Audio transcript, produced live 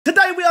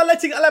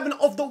selecting 11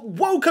 of the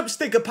World Cup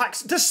sticker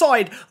packs to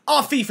decide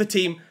our FIFA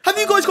team. Have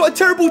you guys got a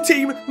terrible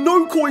team,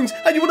 no coins,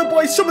 and you want to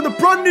buy some of the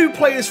brand new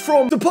players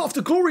from the Path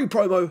to Glory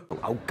promo?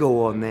 Oh,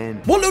 go on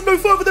then. Well, look no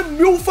further than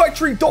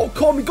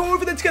mulefactory.com. Go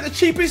over there to get the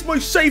cheapest,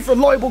 most safe,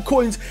 reliable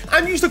coins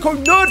and use the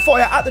code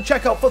NerdFire at the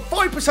checkout for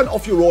 5%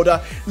 off your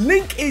order.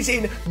 Link is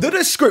in the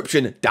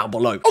description down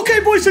below.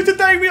 Okay, boys, so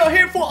today we are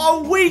here for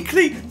our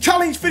weekly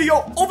challenge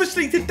video.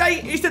 Obviously,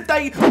 today is the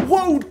day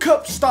World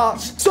Cup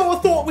starts, so I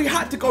thought we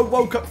had to go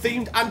World Cup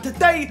themed, and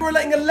today we're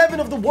letting 11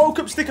 of the World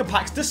Cup sticker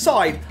packs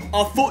decide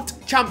our FUT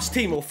Champs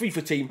team or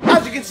FIFA team.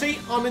 As you can see,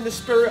 I'm in the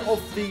spirit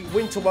of the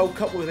Winter World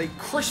Cup with a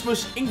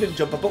Christmas England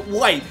jumper, but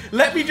wait,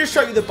 let me just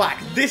show you the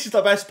back. This is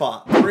the best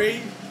part.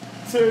 3,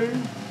 2,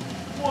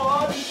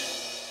 1.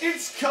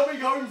 It's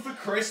coming home for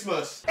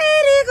Christmas.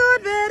 Very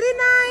good, very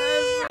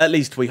nice. At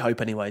least we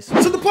hope anyways.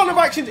 So the plan of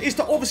action is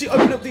to obviously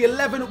open up the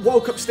 11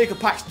 World Cup sticker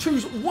packs,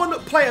 choose one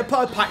player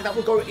per pack that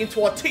will go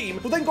into our team.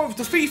 We'll then go over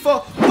to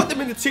FIFA, put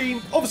them in the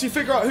team, obviously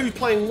figure out who's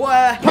playing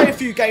where, play a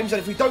few games, and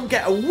if we don't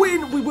get a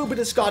win, we will be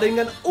discarding.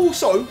 And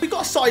also, we've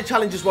got a side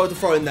challenge as well to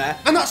throw in there.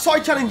 And that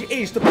side challenge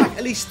is to pack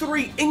at least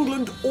 3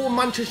 England or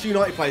Manchester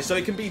United players. So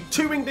it can be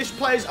 2 English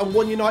players and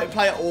 1 United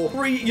player, or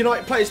 3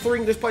 United players, 3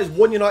 English players,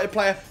 1 United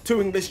player,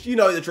 2 English, you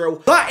know the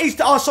drill. That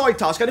is our side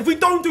task, and if we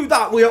don't do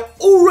that, we are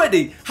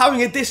already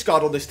having a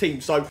discard on this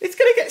team, so it's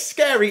going to get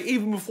scary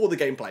even before the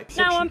gameplay.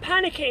 Now I'm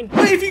panicking.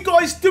 But if you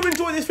guys do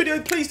enjoy this video,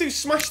 please do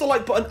smash the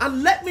like button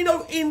and let me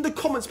know in the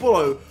comments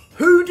below,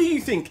 who do you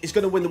think is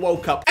going to win the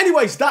World Cup?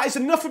 Anyways, that is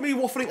enough of me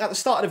waffling at the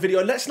start of the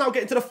video. Let's now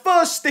get into the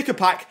first sticker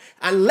pack,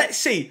 and let's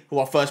see who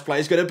our first player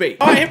is going to be.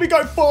 All right, here we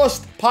go.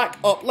 First pack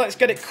up. Let's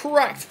get it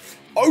cracked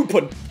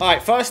open. All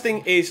right, first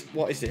thing is,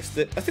 what is this?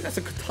 I think that's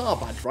a Qatar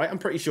badge, right? I'm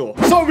pretty sure.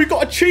 So we've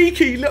got a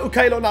cheeky little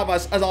Keylor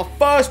Navas as our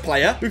first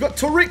player. We've got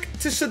Tariq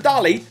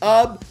Tissadali,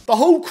 the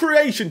whole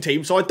creation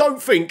team. So I don't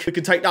think we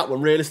can take that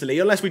one realistically,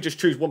 unless we just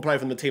choose one player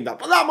from the team. But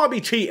that might be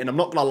cheating, I'm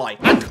not gonna lie.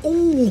 And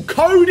ooh,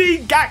 Cody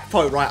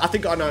Gakpo, right? I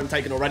think I know I'm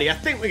taking already. I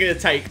think we're gonna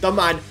take the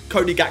man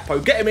Cody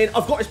Gakpo. Get him in.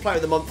 I've got his player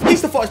of the month.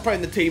 He's the first player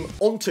in the team.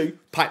 On to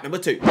pack number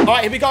 2. All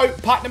right, here we go.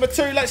 Pack number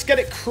 2. Let's get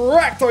it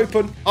cracked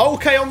open.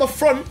 Okay, on the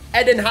front,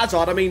 Eden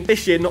Hazard. I mean,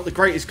 this year, not the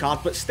greatest card,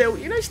 but still,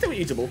 you know, still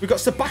usable. We've got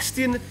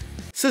Sebastian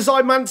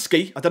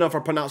Szymanski. I don't know if I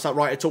pronounced that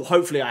right at all.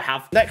 Hopefully I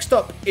have. Next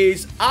up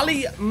is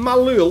Ali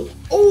Malul.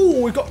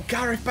 Oh, we've got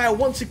Gareth Bale.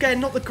 Once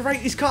again, not the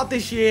greatest card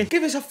this year.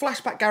 Give us a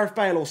flashback Gareth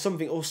Bale or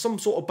something, or some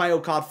sort of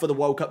Bale card for the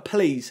World Cup,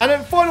 please. And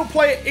then final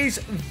player is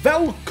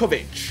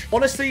Velkovic.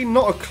 Honestly,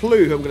 not a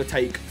clue who I'm going to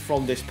take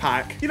from this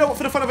pack. You know what,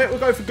 for the fun of it, we'll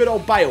go for good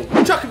old Bale.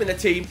 Chuck him in the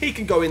team. He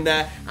can go in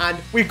there, and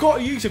we've got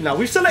to use him now.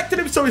 We've selected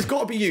him, so he's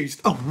got to be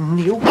used. Oh,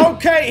 Neil.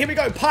 Okay, here we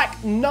go.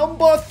 Pack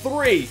number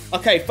 3.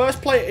 Okay,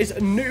 first player is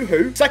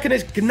Nuhu. Second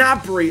is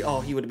Gnabry.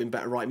 Oh, he would have been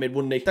better right mid,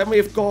 wouldn't he? Then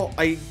we've got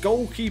a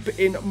goalkeeper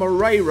in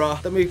Moreira.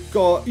 Then we've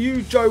got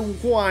Yujo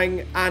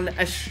Huang and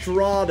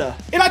Estrada.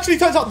 It actually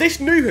turns out this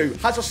Nuhu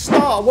has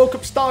a World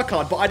Cup star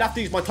card, but I'd have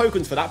to use my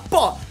tokens for that.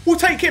 But we'll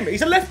take him.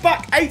 He's a left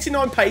back,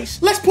 89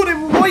 pace. Let's put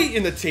him right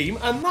in the team,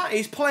 and that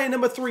is player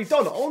number 3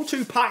 done. On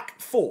to pack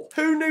 4.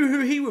 Who knew who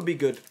he would be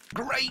good?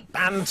 Great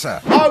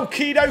banter.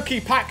 Okie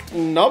dokie, pack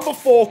number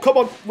 4. Come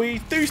on, we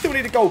do still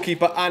need a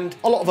goalkeeper and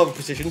a lot of other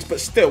positions, but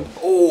still.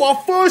 Oh, our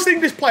first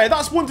English player.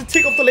 That's one to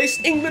tick off the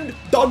list. England,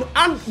 done,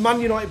 and Man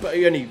United, but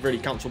he only really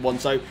counts for one,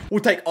 so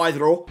we'll take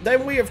either or.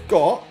 Then we have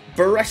got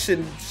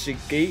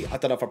Beresinski. I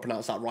don't know if I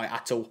pronounced that right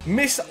at all. We've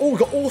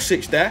got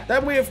Orsic there.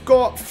 Then we have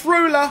got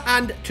Frula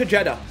and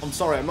Tajeda. I'm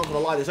sorry, I'm not going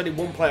to lie. There's only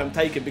one player I'm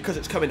taking because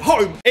it's coming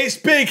home. It's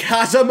Big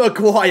Hazard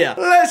Maguire.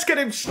 Let's get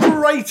him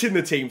straight in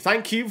the team.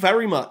 Thank you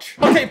very much.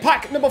 Okay,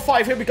 pack number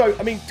 5. Here we go.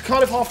 I mean,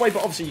 kind of halfway, but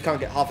obviously you can't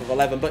get half of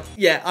 11. But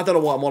yeah, I don't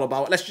know what I'm on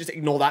about. Let's just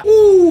ignore that.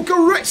 Ooh,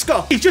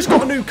 Goretzka. He's just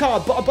got a new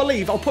card, but I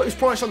believe I'll put his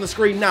price on the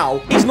screen now.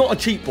 He's not a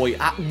cheap boy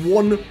at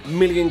 1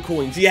 million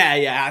coins.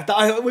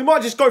 Yeah. We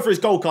might just go for his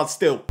gold card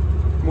still.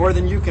 More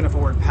than you can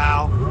afford,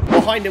 pal.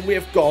 Behind him, we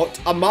have got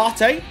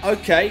Amate.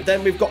 Okay.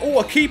 Then we've got,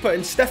 a keeper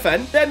in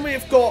Stefan. Then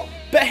we've got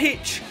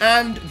Behic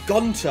and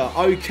Gunter.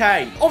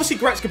 Okay. Obviously,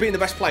 Goretzka being the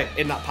best player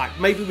in that pack.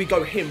 Maybe we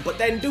go him. But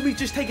then, do we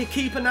just take a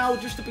keeper now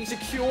just to be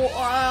secure?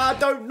 I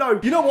don't know.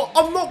 You know what?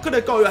 I'm not going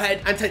to go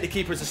ahead and take the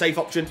keeper as a safe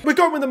option. We're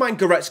going with the man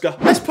Goretzka.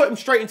 Let's put him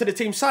straight into the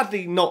team.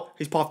 Sadly, not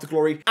his path to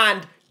glory.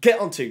 And get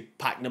onto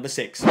pack number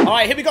 6. All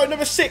right, here we go.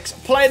 Number 6.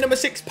 Player number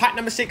 6. Pack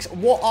number 6.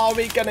 What are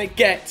we going to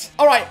get?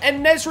 All right,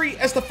 En-Nesyri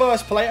as the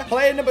first player.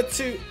 Player number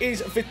 2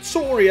 is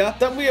Victoria.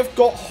 Then we have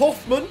got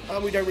Hoffman.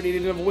 And we don't really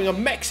need another winger.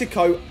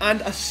 Mexico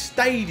and a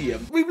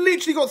stadium. We've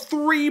literally got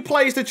 3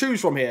 players to choose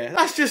from here.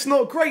 That's just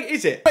not great,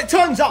 is it? But it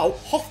turns out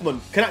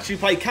Hoffman can actually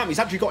play cam. He's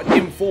actually got an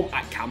inform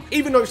at cam.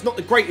 Even though it's not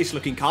the greatest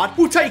looking card,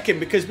 we'll take him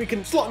because we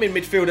can slot him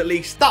in midfield at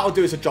least. That'll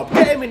do us a job.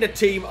 Get him in the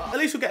team. At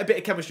least we'll get a bit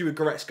of chemistry with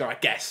Goretzka, I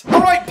guess.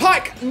 All right,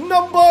 pack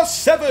number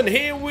 7.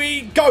 Here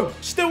we go.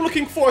 Still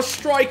looking for a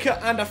striker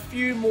and a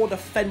few more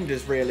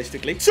defenders,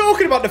 realistically.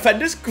 Talking about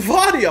defenders,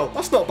 Gvardiol.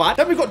 That's not bad.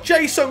 Then we've got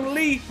Jason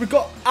Lee. We've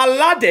got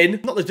Aladdin.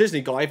 Not the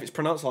Disney guy, if it's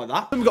pronounced like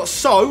that. Then we've got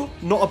So,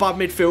 not a bad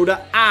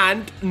midfielder.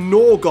 And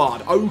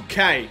Norgard.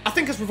 Okay. I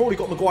think as we've already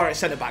got Maguire at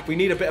centre-back, we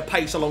need a bit of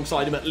pace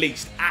alongside him at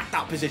least at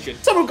that position.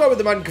 So we'll go with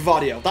the man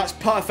Gvardiol. That's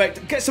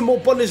perfect. Get some more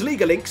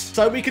Bundesliga links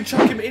so we can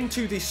chuck him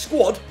into the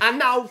squad. And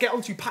now get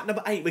on to pack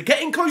number 8. We're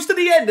getting close to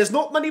the end. There's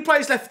not many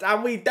players left,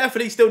 and we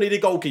definitely still need a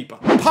goalkeeper.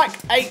 Pack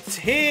 8.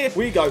 Here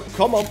we go.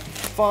 Come on.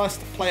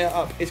 First player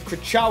up is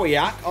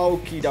Krychowiak.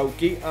 Okie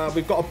dokie.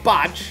 We've got a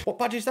badge. What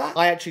badge is that?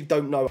 I actually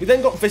don't know. We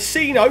then got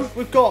Vecino.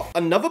 We've got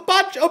another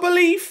badge, I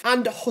believe.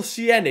 And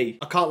Hosseini.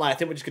 I can't lie. I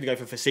think we're just going to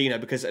go for Vecino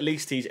because at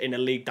least he's in a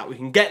league that we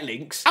can get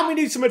links. And we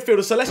need some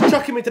midfielders, so let's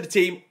chuck him into the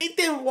team. It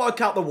didn't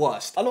work out the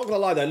worst. I'm not going to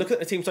lie, though. Look at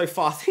the team so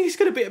far. I think it's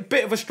going to be a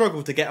bit of a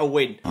struggle to get a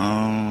win.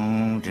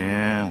 Oh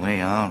dear,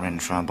 we are in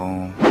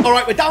trouble. All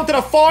right, we're down to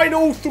the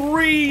final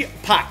 3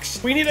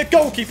 packs. We need a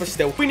goalkeeper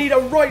still. We need a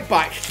right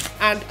back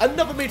and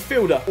another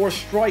midfielder or a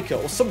striker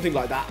or something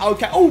like that.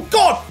 Okay. Oh,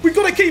 God, we've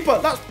got a keeper.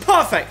 That's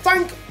perfect.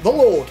 Thank the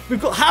Lord.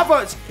 We've got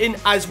Havertz in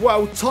as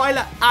well.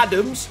 Tyler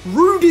Adams,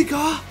 Rudiger.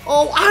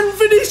 Oh, and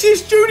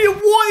Vinicius Jr.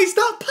 What is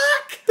that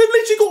pack? They've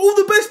literally got all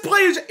the best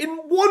players in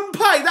one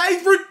pack. That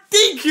is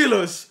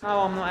ridiculous.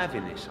 Oh, I'm not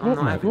having this. I'm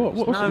not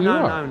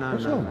having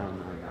this. No.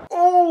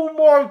 Oh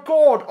my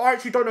God. I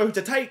actually don't know who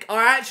to take.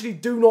 I actually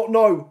do not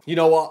know. You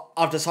know what?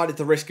 I've decided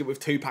to risk it with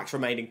 2 packs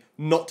remaining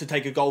not to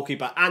take a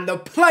goalkeeper. And the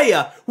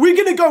player we're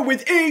going to go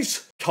with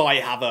is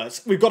Kai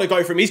Havertz. We've got to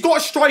go for him. He's got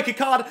a striker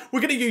card. We're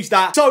going to use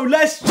that. So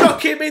let's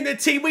chuck him in the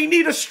team. We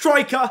need a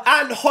striker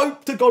and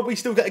hope to God we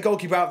still get a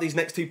goalkeeper out of these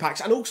next 2 packs.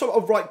 And also a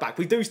right back.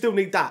 We do still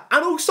need that.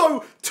 And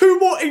also 2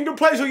 more England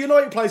players or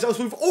United players as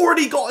we've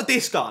already got a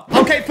discard.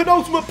 Okay,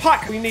 penultimate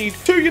pack. We need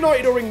 2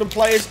 United or England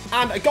players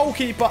and a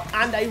goalkeeper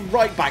and a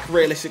right back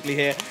realistically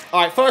here.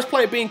 All right, first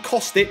player being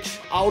Kostic.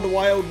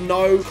 Alderweireld,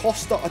 no.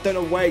 Costa, I don't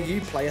know where you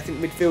play. I think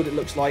midfield it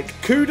looks like.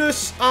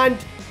 Kudus and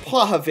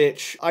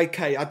Plahovic.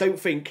 Okay, I don't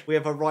think we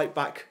have a right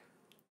back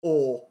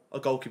or a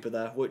goalkeeper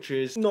there, which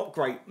is not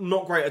great.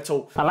 Not great at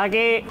all. I like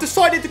it.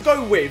 Decided to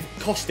go with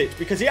Kostic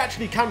because he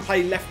actually can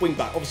play left wing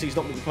back. Obviously, he's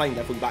not going to be playing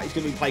left wing back. He's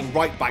going to be playing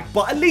right back.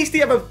 But at least he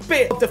have a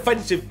bit of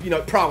defensive,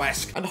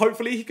 prowess. And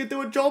hopefully he could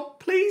do a job,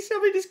 please. I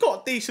mean, he's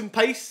got decent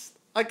pace,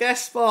 I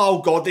guess.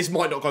 Oh, God, this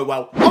might not go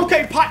well.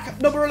 Okay, pack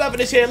number 11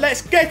 is here.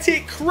 Let's get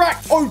it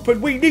cracked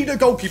open. We need a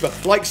goalkeeper.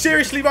 Like,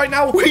 seriously, right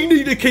now, we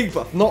need a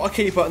keeper. Not a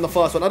keeper in the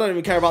first one. I don't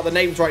even care about the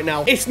names right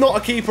now. It's not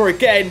a keeper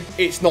again.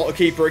 It's not a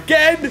keeper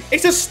again.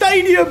 It's a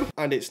stadium.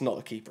 And it's not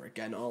a keeper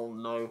again. Oh,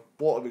 no.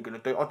 What are we going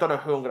to do? I don't know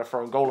who I'm going to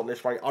throw in goal at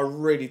this rate. I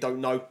really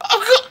don't know.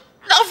 I've got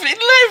nothing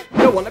left. You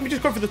know what? Let me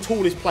just go for the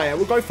tallest player.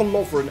 We'll go for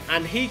Lovren,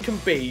 and he can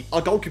be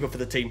our goalkeeper for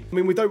the team. I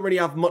mean, we don't really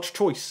have much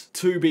choice,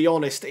 to be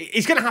honest.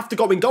 He's going to have to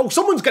go in goal.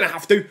 Someone's going to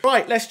have to.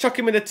 Right, let's chuck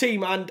him in a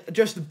team and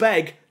just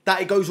beg that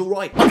it goes all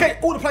right. Okay,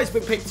 all the players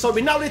have been picked, so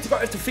we now need to go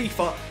over to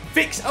FIFA,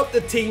 fix up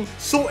the team,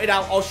 sort it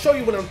out. I'll show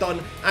you when I'm done,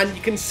 and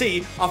you can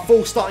see our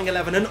full starting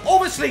 11. And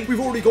obviously, we've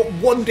already got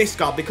 1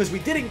 discard because we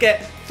didn't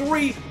get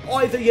 3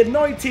 either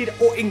United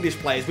or English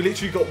players. We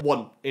literally got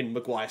 1 in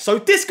Maguire. So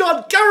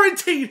discard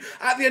guaranteed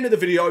at the end of the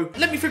video.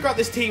 Let me figure out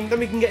this team, then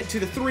we can get into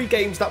the 3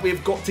 games that we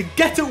have got to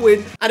get a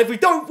win. And if we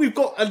don't, we've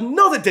got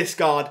another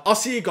discard. I'll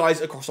see you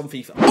guys across on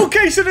FIFA.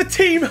 Okay, so the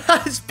team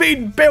has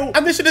been built,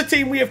 and this is the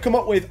team we have come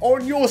up with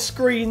on your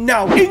screen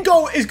now. In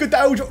goal is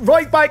Gvardiol,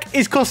 right back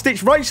is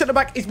Kostic, right centre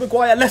back is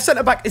Maguire, left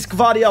centre back is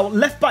Gvardiol,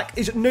 left back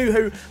is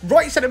Nuhu,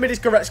 right centre mid is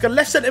Goretzka,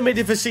 left centre mid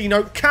is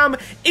Vecino, cam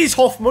is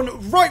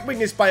Hoffman, right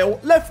wing is Bale,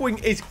 left wing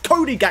is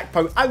Cody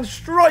Gakpo, and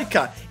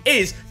striker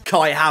is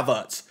Kai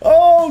Havertz.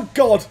 Oh,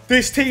 God,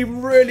 this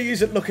team really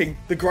isn't looking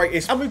the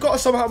greatest. And we've got to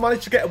somehow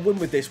manage to get a win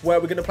with this, where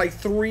we're going to play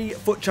 3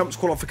 Foot Champs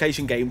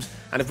qualification games.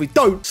 And if we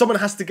don't, someone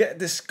has to get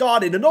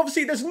discarded. And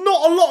obviously, there's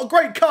not a lot of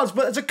great cards,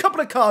 but there's a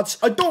couple of cards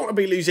I don't want to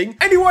be losing.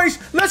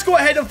 Anyways, let's go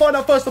ahead and find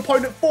our first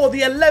opponent for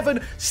the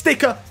 11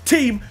 sticker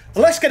team.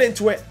 Let's get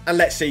into it and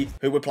let's see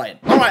who we're playing.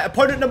 All right,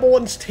 opponent number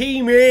 1's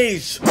team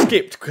is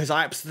skipped because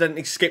I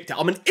accidentally skipped it.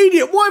 I'm an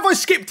idiot. Why have I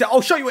skipped it?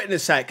 I'll show you it in a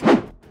sec.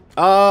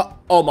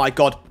 Oh my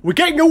God. We're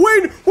getting a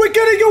win. We're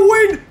getting a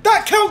win.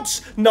 That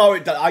counts. No,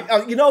 it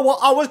doesn't. You know what?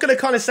 I was going to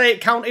kind of say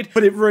it counted,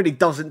 but it really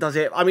doesn't, does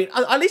it? I mean,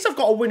 at least I've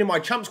got a win in my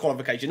champs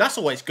qualification. That's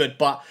always good,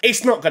 but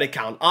it's not going to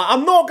count.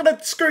 I'm not going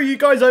to screw you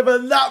guys over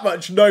that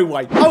much. No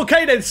way.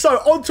 Okay, then. So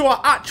on to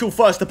our actual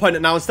first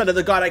opponent now. Instead of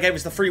the guy that gave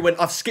us the free win,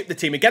 I've skipped the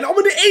team again. I'm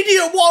an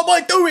idiot. What am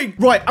I doing?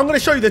 Right, I'm going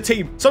to show you the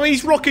team. So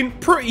he's rocking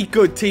pretty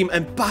good team.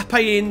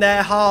 Mbappe in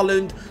there,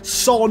 Haaland,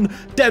 Son,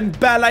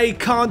 Dembele,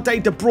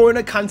 Kante, De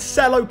Bruyne,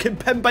 Cancelo,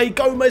 Kimpembe,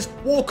 Gomez,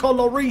 Walker,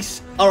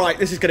 Lloris. All right,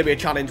 this is going to be a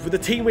challenge. With the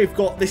team we've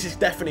got, this is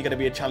definitely going to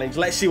be a challenge.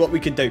 Let's see what we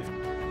can do.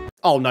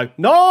 Oh, no.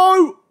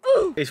 No!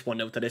 It's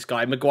 1-0 to this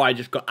guy. Maguire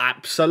just got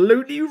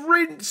absolutely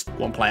rinsed.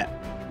 One player.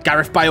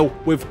 Gareth Bale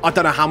with, I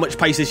don't know how much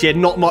pace this year.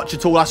 Not much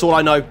at all. That's all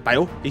I know.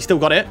 Bale, he's still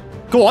got it.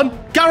 Go on.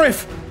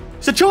 Gareth.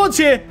 It's a chance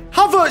here.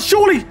 Havertz,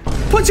 surely.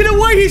 puts it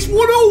away. He's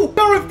 1-0.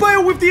 Gareth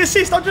Bale with the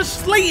assist. I just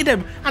slated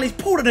him, and he's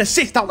pulled an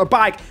assist out the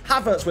bag.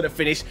 Havertz with a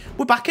finish.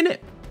 We're back in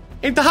it.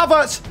 Into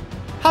Havertz.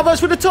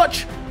 Havertz with a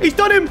touch. He's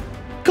done him.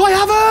 Kai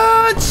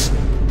Havertz.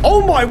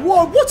 Oh my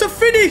word, what a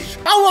finish.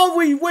 How are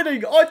we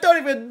winning? I don't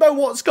even know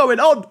what's going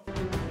on.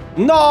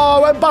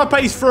 No,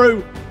 Mbappe's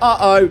through.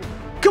 Uh-oh.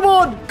 Come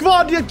on, come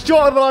on.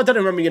 I don't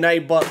remember your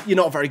name, but you're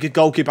not a very good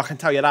goalkeeper, I can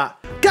tell you that.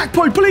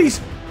 Gakpo,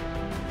 please.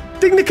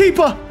 Ding the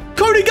keeper.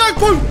 Cody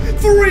Gakpo.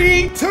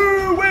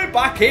 3-2. We're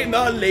back in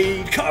the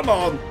league. Come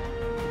on.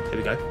 Here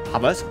we go.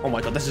 Havertz. Oh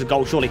my God, this is a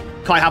goal, surely.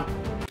 Kai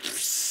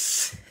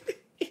Havertz.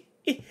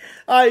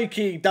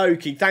 Okie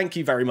dokie. Thank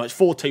you very much.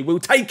 4-2. We'll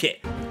take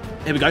it.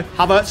 Here we go.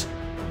 Havertz.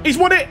 He's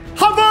won it.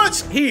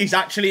 Havertz. He's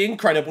actually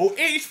incredible.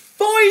 It's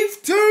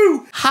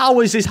 5-2.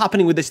 How is this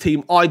happening with this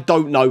team? I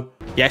don't know.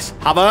 Yes,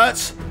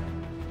 Havertz.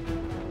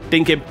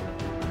 Dink him.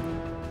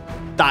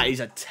 That is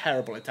a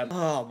terrible attempt.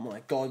 Oh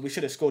my God, we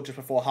should have scored just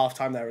before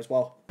half-time there as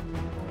well.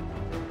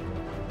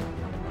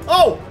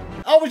 Oh,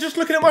 I was just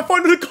looking at my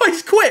phone and the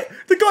guy's quit.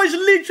 The guy's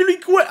literally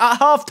quit at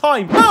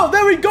half-time. Oh,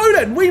 there we go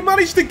then. We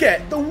managed to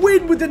get the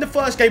win within the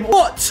first game,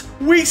 but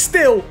we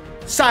still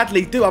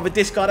sadly do have a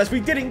discard as we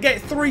didn't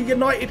get 3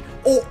 United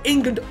or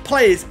England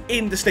players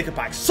in the sticker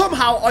packs.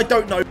 Somehow, I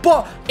don't know,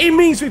 but it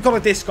means we've got a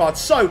discard.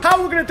 So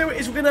how we're going to do it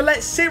is we're going to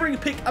let Siri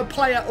pick a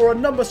player or a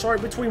number, sorry,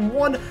 between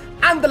 1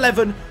 and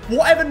 11.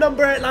 Whatever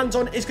number it lands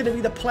on is going to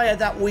be the player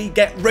that we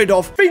get rid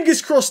of.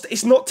 Fingers crossed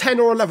it's not 10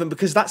 or 11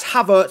 because that's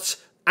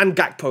Havertz and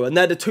Gakpo, and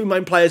they're the 2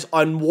 main players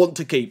I want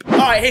to keep. All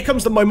right, here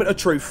comes the moment of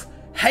truth.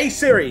 Hey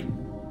Siri,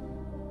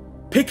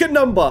 pick a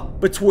number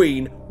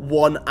between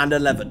 1 and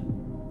 11.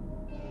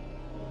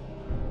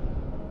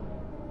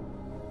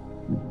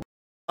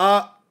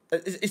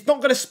 It's not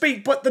going to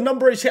speak, but the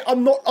number is here.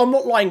 I'm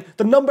not lying.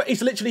 The number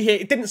is literally here.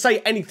 It didn't say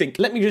anything.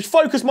 Let me just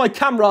focus my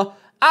camera.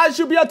 As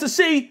you'll be able to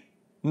see,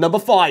 number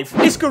 5.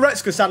 It's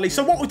Goretzka, sadly.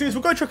 So what we'll do is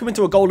we'll go chuck him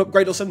into a gold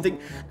upgrade or something,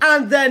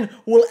 and then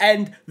we'll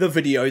end the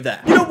video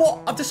there. You know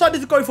what? I've decided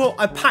to go for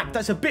a pack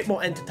that's a bit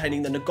more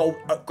entertaining than a gold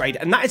upgrade,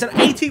 and that is an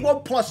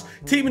 81 plus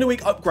Team of the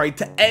Week upgrade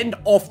to end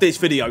off this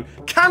video.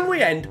 Can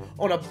we end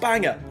on a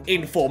banger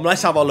in form?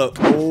 Let's have a look.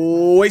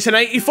 Oh, it's an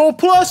 84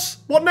 plus.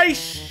 What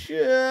nation?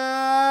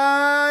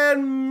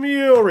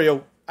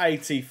 Muriel.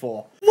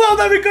 84. Well,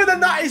 there we go then.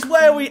 That is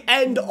where we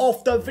end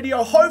off the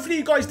video. Hopefully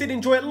you guys did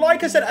enjoy it.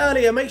 Like I said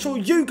earlier, make sure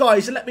you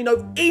guys let me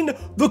know in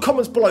the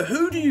comments below,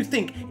 who do you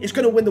think is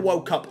going to win the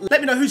World Cup?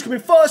 Let me know who's coming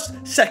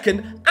first,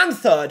 second and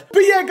third.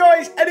 But yeah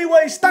guys,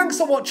 anyways, thanks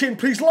for watching.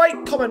 Please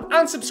like, comment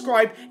and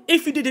subscribe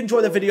if you did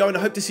enjoy the video, and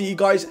I hope to see you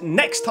guys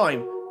next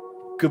time.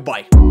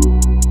 Goodbye.